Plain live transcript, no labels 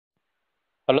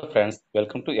Hello friends,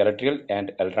 welcome to Electrical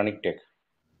and Electronic Tech.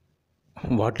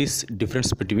 What is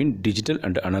difference between digital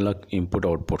and analog input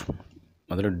output?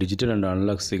 मतलब digital and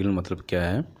analogue signal मतलब क्या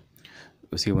है,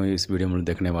 उसी में इस वीडियो में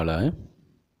देखने वाला है।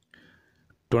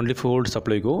 24 वोल्ट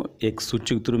सप्लाई को एक स्विच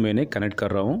के थ्रू मैंने कनेक्ट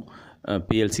कर रहा हूँ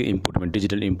पीएलसी इनपुट में,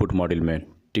 डिजिटल इनपुट मॉड्यूल में।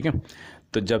 ठीक है,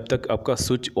 तो जब तक आपका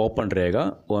स्विच ओपन रहेगा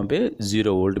वहाँ पे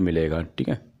 0 वोल्ट मिलेगा। ठीक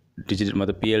है, डिजिटल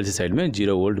मतलब पीएलसी साइड में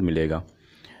 0 वोल्ट मिलेगा।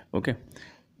 ओके,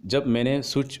 जब मैंने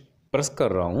स्विच प्रेस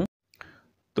कर रहा हूँ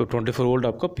तो 24 वोल्ट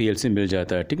आपको पीएलसी मिल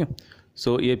जाता है। ठीक है,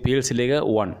 सो ये पीएलसी लेगा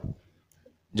 1,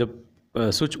 जब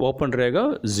स्विच ओपन रहेगा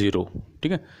 0।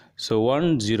 ठीक है, सो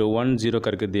 1 0 1 0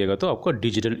 करके दिएगा तो आपका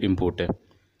डिजिटल इनपुट है।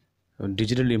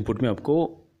 डिजिटल इनपुट में आपको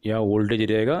या वोल्टेज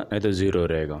रहेगा नहीं तो 0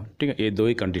 रहेगा। ठीक है, ये दो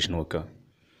ही कंडीशन होगा।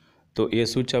 तो ये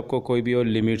स्विच आपको कोई भी और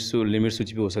लिमिट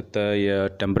स्विच भी हो सकता है, या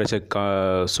टेम्परेचर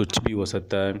का स्विच भी हो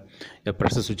सकता है, या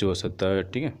प्रेशर स्विच हो सकता है।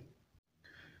 ठीक है,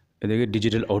 ये देखिए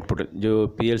डिजिटल आउटपुट जो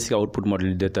पीएलसी का आउटपुट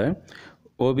मॉडल देता है,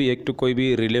 वो भी एक तो कोई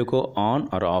भी रिले को ऑन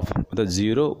और ऑफ मतलब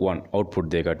 0 1 आउटपुट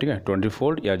देगा। ठीक है, 24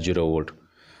 वोल्ट या 0 वोल्ट,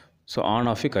 सो ऑन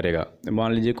ऑफ ही करेगा।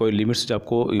 मान लीजिए कोई लिमिट स्विच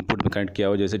आपको इनपुट में कनेक्ट किया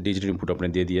हो, जैसे डिजिटल इनपुट आपने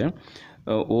दे दिया है,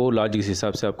 वो लॉजिक के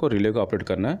हिसाब से आपको रिले को ऑपरेट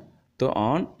करना है, तो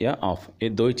ऑन या ऑफ ये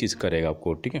दो ही चीज़ करेगा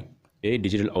आपको। ठीक है, ये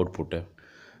डिजिटल आउटपुट है।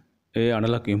 ये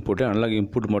एनालॉग इनपुट है। एनालॉग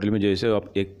इनपुट मॉडल में जैसे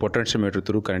आप एक पोटेंशियोमीटर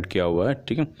थ्रू कनेक्ट किया हुआ है।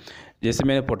 ठीक है, जैसे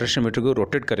मैंने पोटेंशियोमीटर को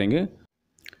रोटेट करेंगे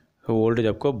तो वोल्टेज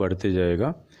आपको बढ़ते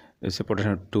जाएगा। जैसे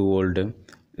पोटेंशियोमीटर 2 वोल्ट है,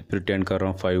 फिर 10 कर रहा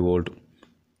हूँ 5 वोल्ट,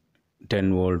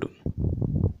 10 वोल्ट,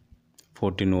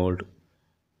 14 वोल्ट,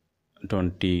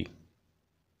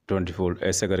 20 वोल्ट,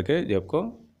 ऐसा करके जो आपको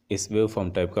इस वेव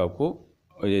फॉर्म टाइप का आपको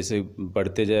जैसे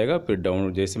बढ़ते जाएगा, फिर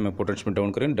डाउन, जैसे मैं पोटेंशियल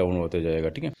डाउन करें डाउन होते जाएगा।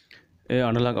 ठीक है, ये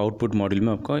एनालॉग आउटपुट मॉड्यूल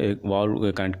में आपका एक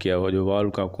वाल्व कनेक्ट किया हुआ, जो वाल्व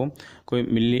का आपको कोई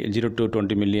 0 to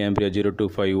 20 मिली एम्प या 0 to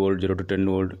 5 वोल्ट, 0 to 10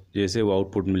 वोल्ट, जैसे वो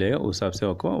आउटपुट मिलेगा उस हिसाब से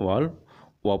आपको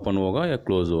वाल्व ओपन होगा या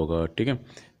क्लोज होगा। ठीक है,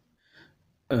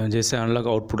 जैसे एनालॉग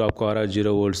आउटपुट आपको आ रहा है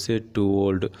 0 वोल्ट से 2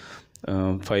 वोल्ट,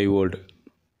 5 वोल्ट।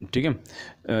 ठीक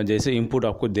है, जैसे इनपुट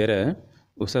आपको दे रहा है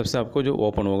उस हिसाब से आपको जो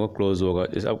ओपन होगा क्लोज होगा।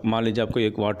 जैसे आप मान लीजिए आपको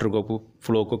एक वाटर को आपको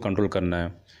फ्लो को कंट्रोल करना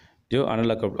है, जो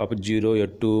एनालॉग आप 0 या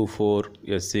 2 4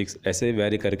 या 6 ऐसे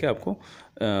वेरी करके आपको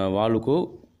वाल्व को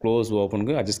क्लोज ओपन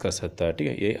को एडजस्ट कर सकता है। ठीक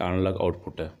है, ये एनालॉग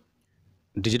आउटपुट है।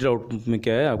 डिजिटल आउटपुट में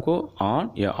क्या है, आपको ऑन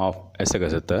या ऑफ ऐसा कर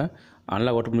सकता है।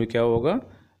 एनालॉग आउटपुट में क्या होगा,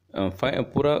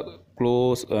 पूरा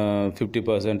क्लोज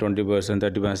 50% 20%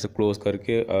 30% क्लोज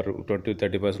करके और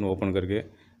 20-30% ओपन करके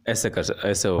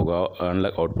ऐसे होगा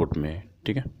एनालॉग आउटपुट में।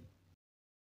 ठीक है,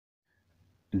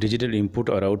 डिजिटल इनपुट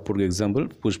और आउटपुट के example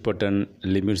push button,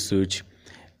 limit switch,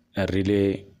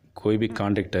 relay, कोई भी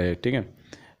कॉन्टैक्ट है। ठीक है,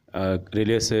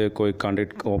 रिले से कोई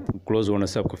कॉन्टैक्ट क्लोज होने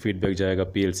से आपको फीडबैक जाएगा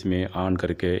पीएलसी में ऑन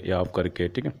करके या ऑफ करके।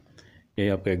 ठीक है, ये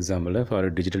आपका एग्जांपल है फॉर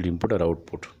डिजिटल इनपुट और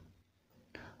आउटपुट।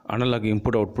 एनालॉग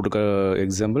इनपुट आउटपुट का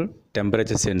एग्जांपल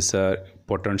टेम्परेचर सेंसर,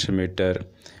 पोटेंशियोमीटर,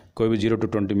 कोई भी 0 to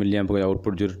 20 मिली एम्प का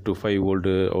आउटपुट, 0 to 5 वोल्ट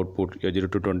आउटपुट या 0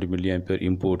 to 20 मिली एम्प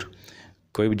इनपुट,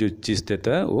 कोई भी जो चीज़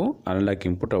देता है वो एनालॉग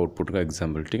इनपुट आउटपुट का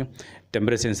एग्जांपल। ठीक है,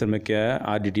 टेम्परेचर सेंसर में क्या है,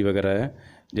 आरडीटी वगैरह है,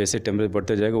 जैसे टेम्परेचर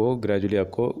बढ़ता जाएगा वो ग्रेजुअली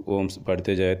आपको ओम्स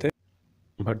बढ़ते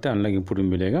एनालॉग इनपुट में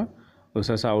मिलेगा। उस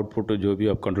हिसाब से आउटपुट जो भी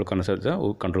आप कंट्रोल करना चाहता है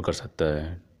वो कंट्रोल कर सकता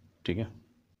है। ठीक है,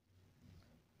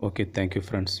 ओके, थैंक यू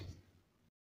फ्रेंड्स।